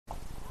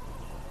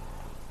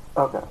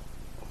Okay,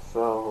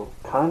 so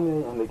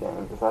Kanye and the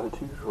Game decided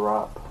to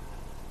drop,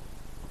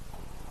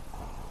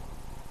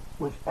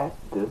 which at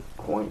this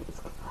point is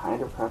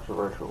kind of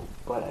controversial,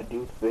 but I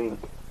do think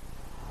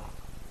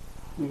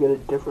we get a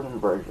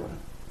different version.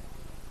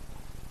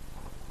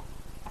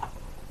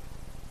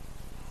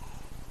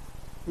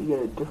 We get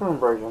a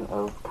different version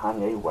of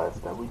Kanye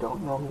West that we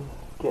don't normally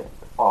get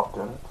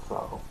often,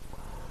 so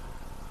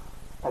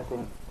I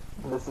think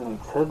listening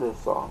to this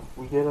song,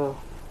 we get a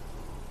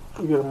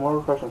more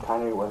refreshing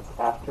Kanye West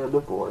after a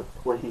divorce,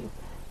 where he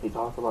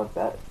talks about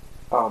that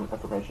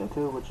information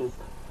too, which is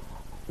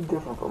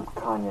different from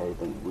Kanye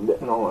than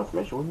normal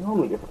information we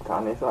normally get from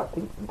Kanye. So I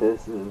think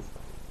this is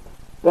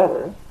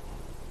better,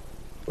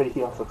 but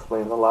he also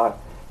explains a lot,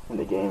 and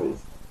the game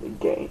is the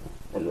game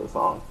in the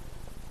song.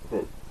 If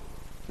it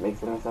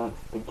makes any sense,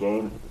 the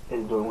game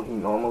is doing what he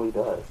normally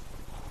does.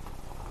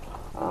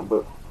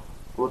 But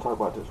we'll talk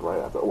about this right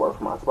after a word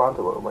from our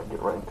sponsor. We'll like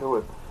get right into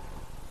it.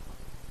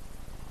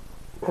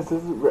 Because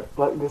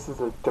this is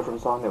a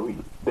different song than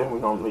we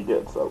normally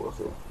get, so we'll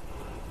see.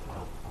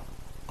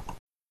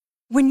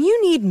 When you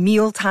need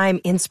mealtime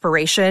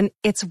inspiration,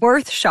 it's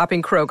worth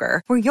shopping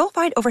Kroger, where you'll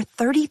find over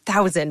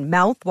 30,000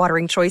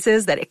 mouth-watering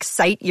choices that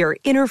excite your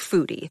inner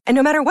foodie. And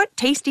no matter what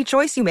tasty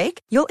choice you make,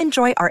 you'll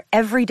enjoy our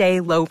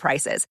everyday low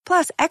prices,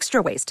 plus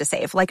extra ways to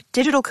save, like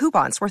digital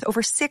coupons worth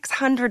over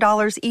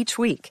 $600 each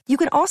week. You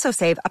can also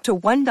save up to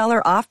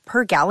 $1 off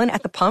per gallon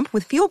at the pump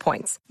with fuel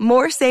points.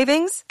 More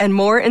savings and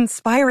more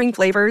inspiring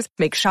flavors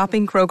make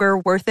shopping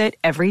Kroger worth it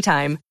every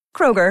time.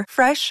 Kroger,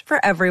 fresh for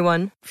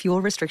everyone.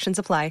 Fuel restrictions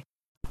apply.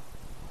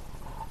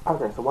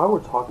 Okay, so while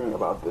we're talking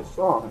about this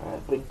song,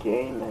 the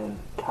game and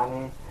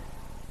Kanye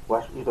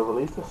West either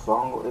released a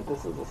song or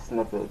this is a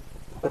snippet,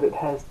 but it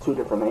has two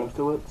different names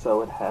to it.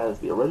 So it has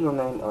the original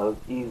name of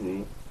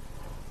Easy,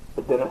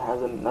 but then it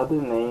has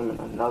another name and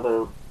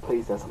another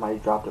place that somebody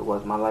dropped it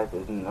was My Life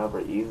is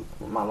Never Easy.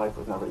 My Life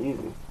was never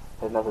easy.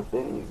 Has never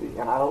been easy.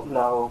 And I don't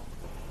know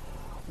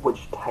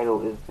which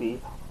title is the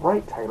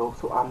right title,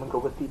 so I'm gonna go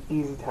with the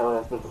easy title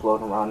that's been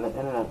floating around the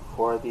internet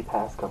for the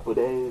past couple of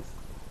days.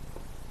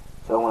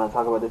 So when I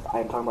talk about this,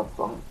 I am talking about the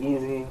song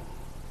Easy.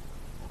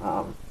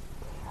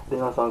 These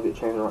are songs get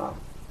changed around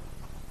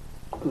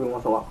every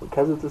once in a while.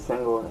 Because it's a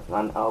single and it's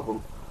not an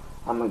album,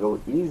 I'm going to go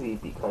with Easy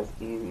because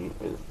Easy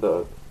is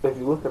the... If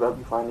you look it up,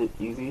 you find it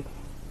easy.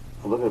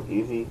 If you look up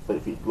Easy, but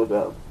if you look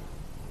up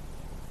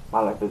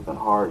My Life Has Been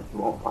Hard, you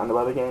won't find it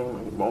by the game,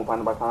 and you won't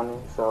find it by Kanye.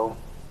 So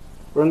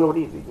we're going to go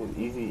with Easy. Because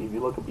Easy, if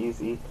you look up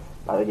Easy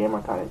by the game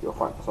or Kanye, you'll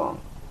find the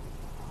song.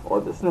 Or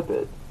the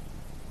snippet.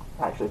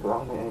 Actually, because I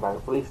don't think anybody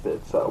released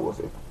it, so we'll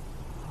see.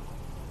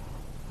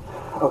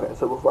 Okay,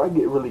 so before I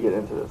really get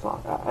into this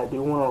song, I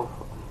do want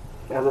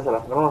to, as I said,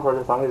 I'm going to refer to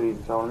the song as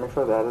Easy, so I want to make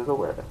sure that is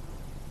aware.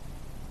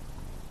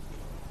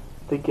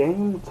 The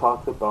game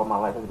talks about my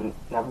life has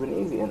never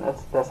been easy, and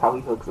that's how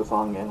he hooks the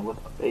song in with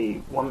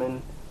a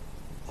woman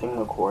singing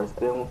the chorus. I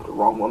didn't put the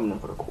wrong woman in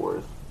for the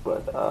chorus,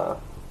 but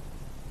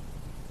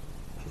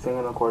she's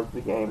singing the chorus of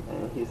the game,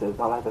 and he says,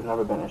 "My life has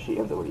never been," and she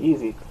ends it with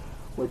 "easy,"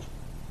 which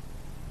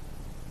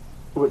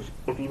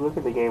if you look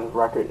at the game's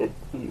record,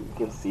 you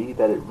can see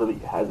that it really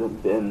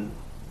hasn't been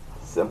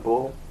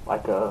simple,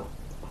 like an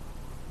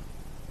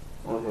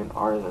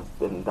artist that's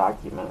been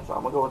documented. So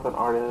I'm gonna go with an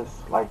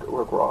artist like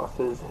Rick Ross.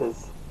 His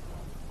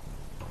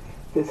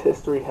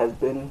history has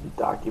been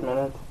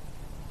documented,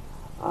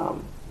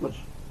 which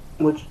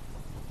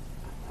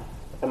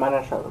it might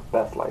not show the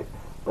best light,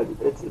 but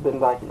it's been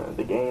documented.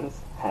 The games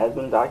has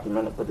been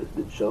documented, but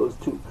they show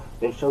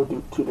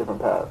two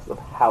different paths of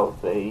how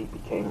they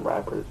became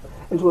rappers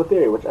into a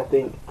theory, which I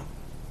think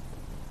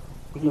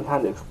we can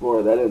kind of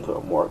explore that into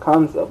a more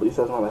concept. But he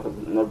says my life has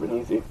never been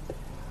easy.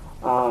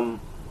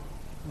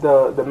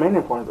 The main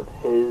importance of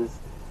his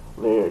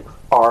lyrics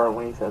are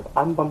when he says,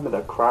 "I'm bumping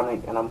the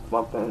Chronic and I'm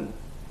bumping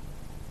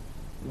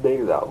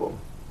Big's album,"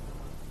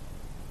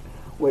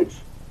 which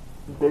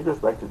big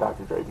respect to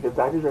Dr. Dre because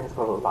Dr. Dre has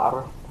put a lot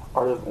of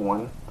artists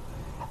on,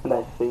 and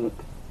I think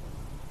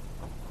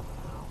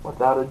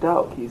without a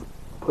doubt he's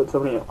put so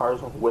many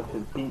artists on with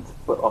his beats,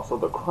 but also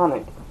the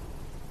Chronic.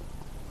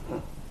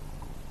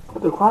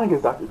 The Chronic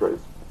is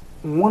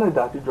one of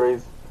Dr.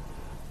 Dre's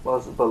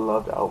most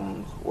beloved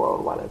albums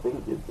worldwide. I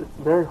think it's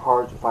very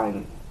hard to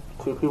find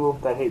two people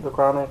that hate the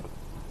Chronic.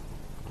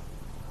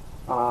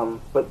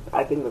 But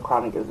I think the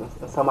Chronic is in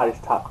somebody's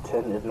top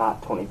 10, if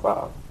not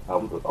 25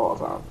 albums of all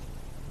time.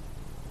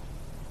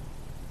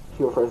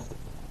 He refers to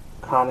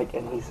Chronic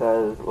and he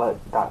says,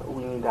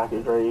 we need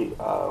Dr. Dre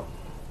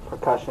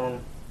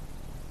percussion.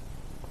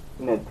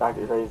 We need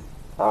Dr. Dre's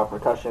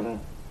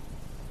percussion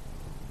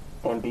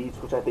and beats,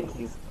 which I think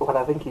he's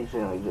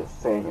generally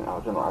just saying, and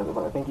I'll generalize it,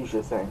 but I think he's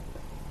just saying,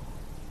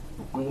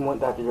 we want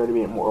Dr. Dre to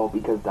be immortal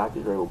because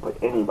Dr. Dre will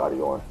put anybody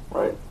on,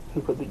 right?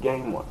 He put the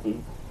game on.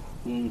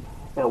 He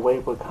in a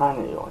way put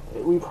Kanye on.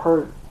 We've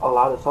heard a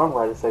lot of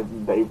songwriters say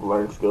they've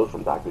learned skills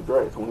from Dr.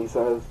 Dre. So when he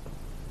says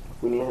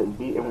we need his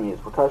beat and we need his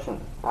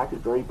percussion, Dr.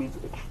 Dre beats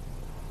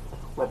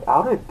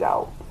without a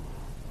doubt,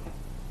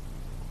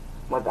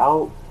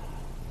 without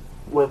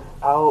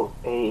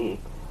a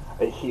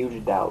a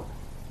huge doubt.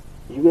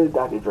 You get a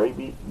Dr. Dre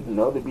beat, you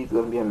know the beat's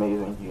gonna be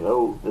amazing. You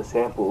know the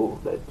sample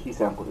that he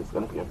sampled is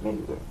gonna be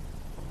amazing.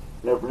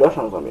 You know the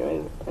production is gonna be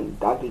amazing, and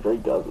Dr. Dre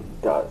does what he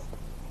does.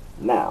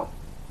 Now,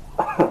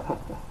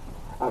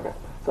 okay,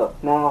 so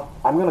now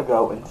I'm gonna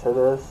go into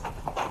this,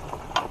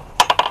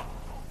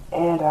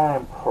 and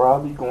I'm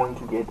probably going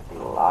to get a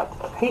lot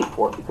of hate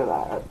for it because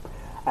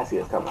I see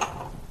this coming.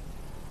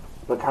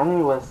 But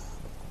Kanye was,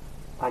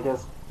 I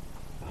guess,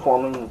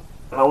 formerly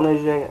known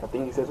as Ye. I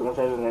think he says he's gonna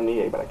change his name to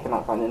Ye, but I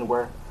cannot find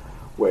anywhere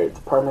where it's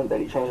permanent that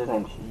he changed his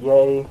name to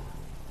Ye.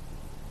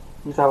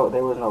 You saw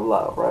there was no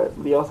love, right?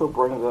 But he also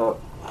brings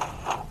up,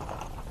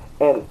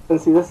 and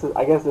see, this is,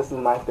 I guess this is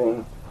my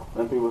thing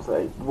when people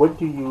say, what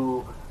do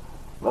you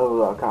love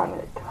about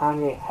Kanye?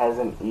 Kanye has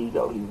an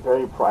ego. He's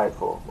very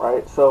prideful,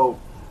 right? So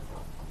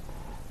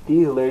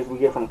these lyrics we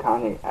get from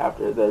Kanye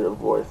after their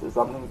divorce is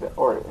something that,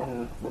 or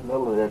in the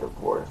middle of their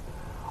divorce,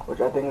 which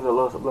I think is a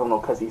little subliminal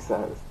because he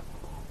says,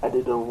 at the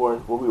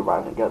divorce, we'll be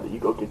riding together. You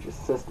go get your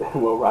sister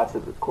and we'll ride to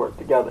the court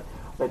together.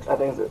 Which I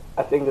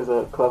think is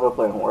a clever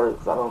play on words,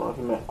 because I don't know if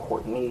he meant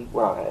Courtney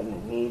without adding a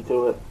need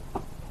to it,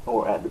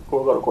 or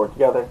we'll go to court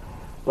together.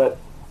 But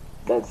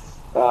that's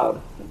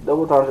double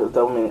entendre,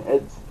 double meaning.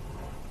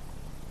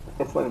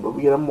 It's funny, but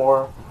we get a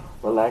more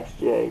relaxed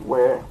Jay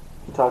where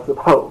he talks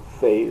about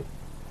faith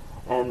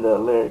and the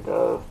lyric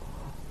of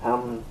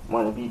him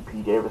wanting to beat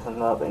Pete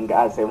Davidson up and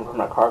God saved him from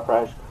that car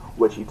crash,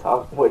 which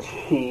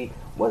he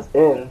was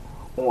in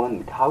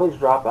on College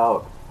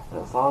Dropout,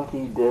 and the song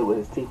he did with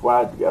his teeth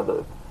wired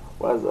together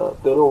was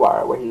Through the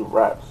Wire, where he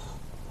raps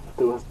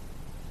through his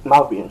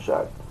mouth being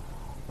shut.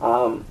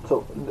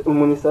 So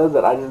when he says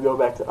that, I just go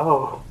back to,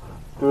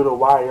 Through the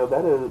Wire,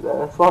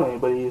 that's funny,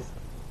 but he's,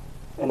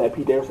 and that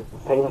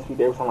famous Pete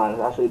Davidson line is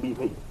actually beat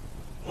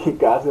Pete.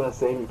 God's gonna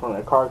save me from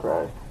that car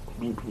crash to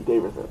beat Pete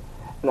Davidson.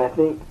 And I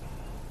think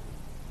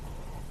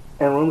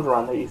in rooms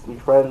around there used to be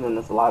friends, and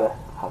there's a lot of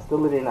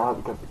hostility now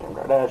because of Kim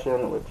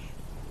Kardashian, which,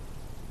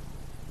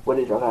 what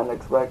did y'all not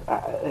expect?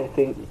 I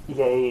think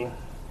Ye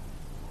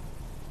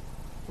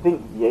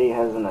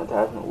has an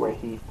attachment where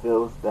he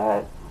feels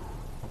that,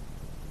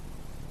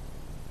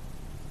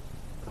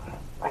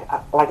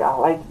 I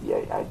like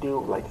Ye. I do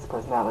like his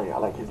personality. I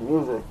like his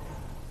music.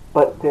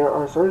 But there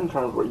are certain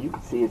times where you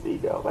can see his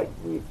ego. Like,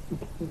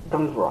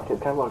 don't get me wrong, his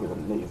catalog is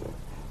amazing.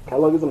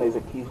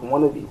 He's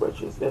one of the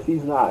richest. If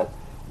he's not,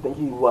 I think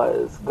he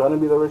was gonna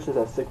be the richest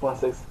at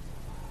 $6.6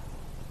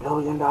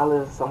 billion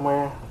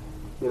somewhere.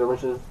 Be the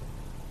richest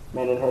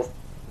black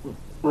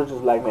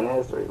man in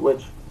history,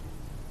 which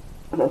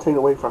I'm not taking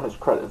away from his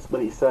credits,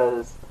 but he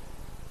says,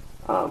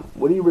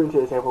 what do you bring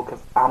to the table?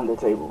 Because I'm the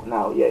table.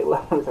 Now, Ye,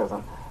 let me tell you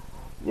something.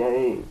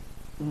 Ye,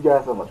 you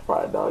got so much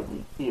pride, dog.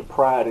 Your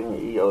pride and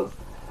your ego's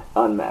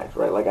unmatched,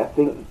 right? Like, I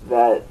think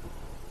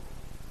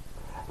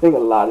a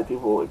lot of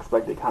people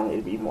expected Kanye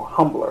to be more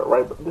humbler,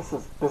 right? But this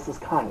is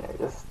Kanye.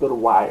 This is The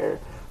Wire.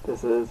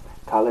 This is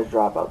College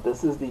Dropout.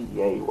 This is the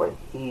Ye where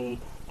he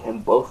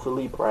can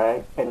boastfully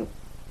brag, and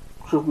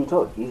truth be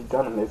told, he's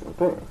done amazing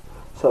things.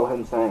 So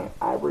him saying,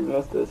 I bring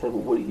this to the table,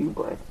 what do you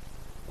bring?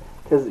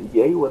 Because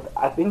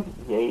I think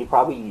Ye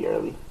probably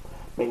yearly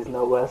makes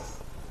no less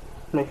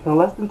than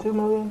 $2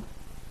 million.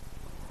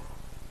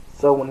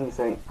 So when he's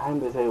saying, I'm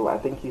the table, I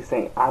think he's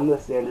saying, I'm the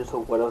standard,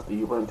 so what else do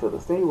you bring to the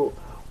table?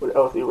 What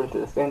else do you bring to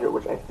the standard?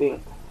 Which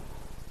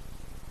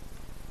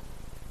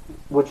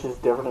is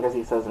different because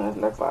he says in his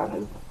next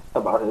line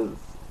about his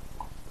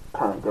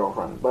current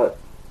girlfriend. But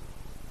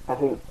I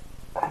think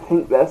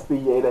that's the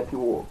Ye that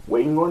people were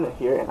waiting on to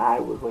hear, and I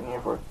was waiting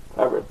here for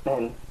forever.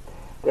 And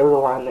there was a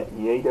line that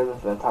Ye doesn't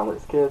spend time with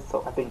his kids,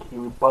 so I think he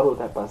rebutted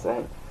that by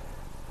saying,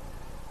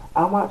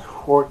 I watch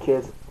 4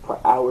 kids for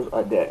hours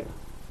a day.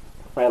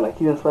 Right? Like,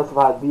 he didn't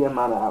specify the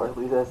amount of hours,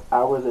 but he says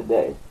hours a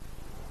day.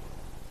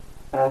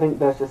 And I think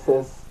that's just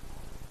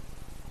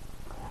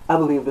I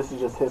believe this is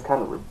just his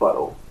kind of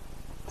rebuttal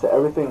to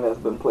everything that's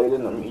been played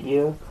in the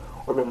media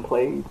or been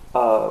played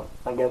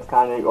against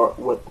Kanye or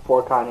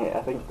for Kanye.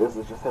 I think this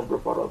is just his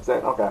rebuttal of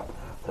saying, okay,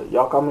 so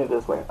y'all call me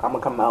this way, I'm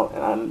gonna come out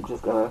and I'm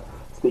just gonna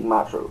speak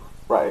my truth,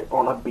 right?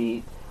 On a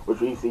beat,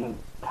 which we've seen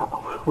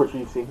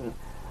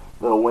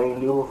Lil Wayne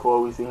do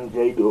before, we've seen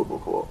Jay do it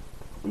before,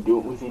 we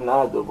see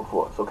Nas do it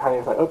before. So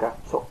Kanye's like, okay,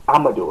 so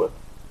I'm gonna do it.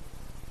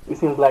 We've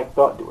seen Black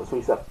Thought do it, so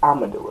he said, I'm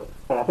gonna do it.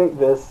 And I think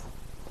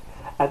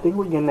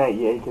we're getting that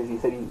Ye because he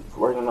said he's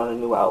working on a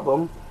new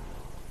album.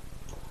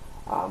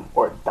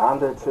 Or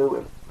Donda 2,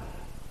 and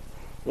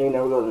he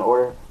never goes in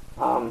order.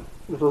 He was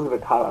supposed to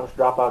get a College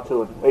Dropout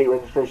 2 and Late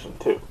Registration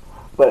 2.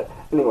 But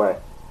anyway,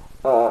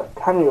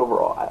 Kanye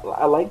overall,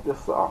 I like this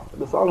song.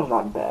 The song is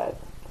not bad,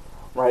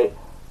 right?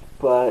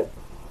 But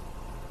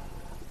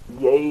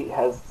Ye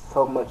has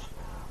so much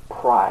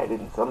pride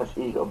and so much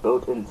ego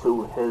built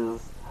into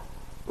his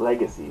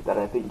legacy that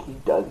I think he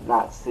does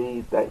not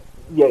see that.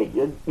 Ye,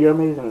 you're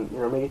amazing.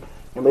 You're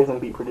amazing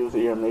beat producer.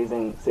 You're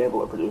amazing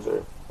sampler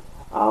producer.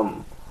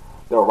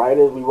 The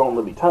writers we won't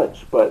really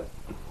touch, but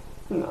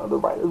in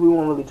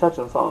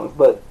songs.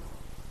 But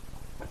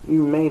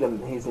you made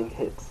amazing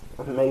hits,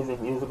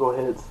 amazing musical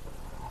hits.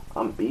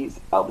 beats,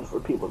 albums for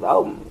people's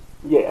albums.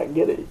 Yeah, I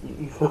get it.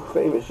 You feel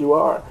famous. You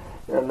are.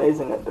 You're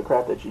amazing at the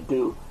craft that you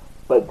do.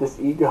 But this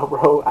ego,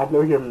 bro, I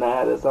know you're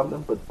mad at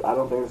something, but I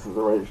don't think this is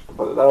the rage to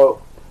put it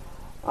out.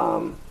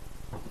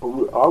 But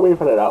we are waiting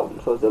for that album,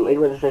 so it's a late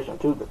registration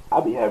too.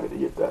 I'd be happy to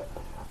get that.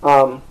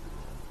 But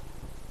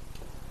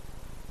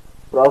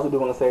I also do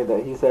want to say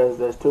that he says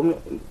there's too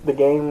many. The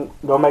game,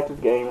 going back to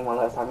the game one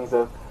last time, he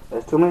said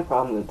there's too many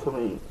problems and too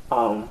many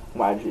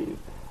YGs.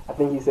 I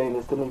think he's saying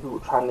there's too many people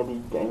trying to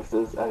be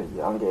gangsters at a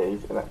young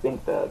age, and I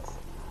think that's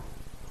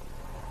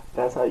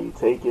how you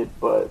take it.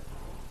 But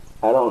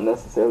I don't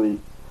necessarily.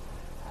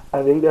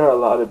 I think there are a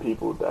lot of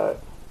people that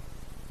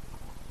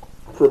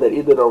feel that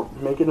either to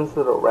make it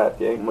into the rap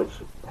game, which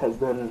has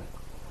been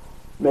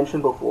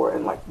mentioned before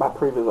in like my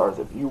previous arts,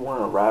 if you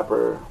weren't a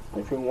rapper,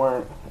 if you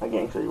weren't a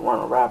gangster, you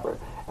weren't a rapper.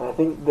 And I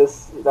think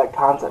that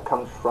concept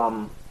comes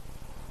from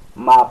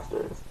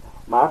mobsters.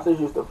 Mobsters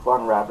used to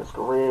fund rappers'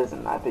 careers,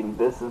 and I think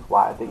this is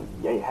why I think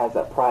Ye has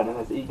that pride in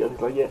his ego. He's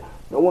like, yeah,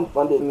 no one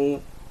funded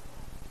me,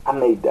 I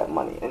made that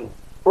money, and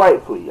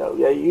rightfully, yo,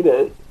 yeah, you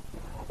did,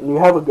 and you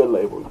have a good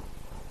label.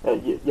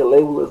 Your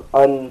label is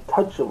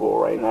untouchable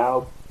right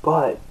now,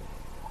 but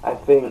I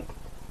think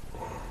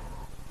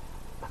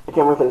I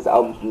can't wait for this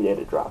album from Ye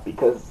to drop,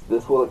 because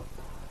this will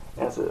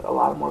answer a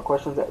lot of more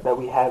questions that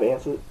we have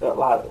answered, a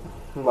lot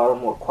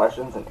of more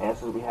questions and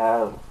answers we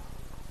have,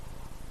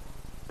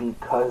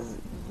 because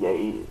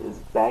Ye is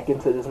back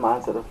into this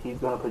mindset of he's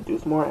going to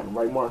produce more and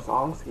write more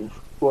songs.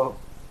 Well,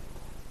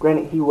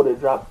 granted, he would have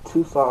dropped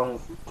two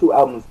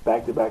albums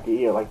back to back a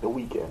year, like The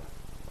Weeknd.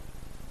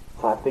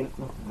 So I think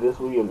this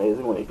will be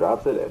amazing when he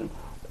drops it, and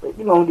it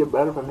can only get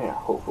better from here,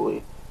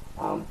 hopefully.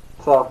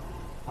 So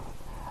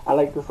I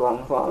like this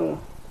song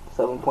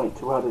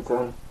 7.2 out of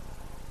 10.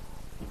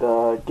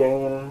 The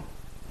Game,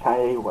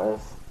 Kanye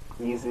West,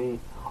 Easy.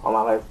 All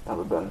my life's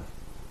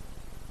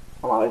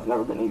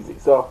never been easy.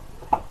 So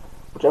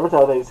whichever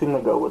title they seem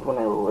to go with when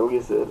they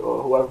release it,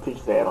 or whoever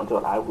features they add onto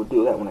it, I will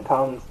do that when it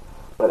comes.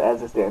 But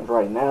as it stands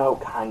right now,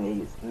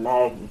 Kanye is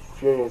mad, he's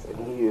furious, and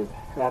he is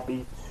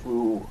happy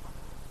to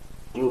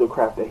do the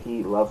crap that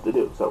he loves to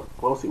do. So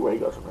we'll see where he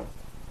goes from here.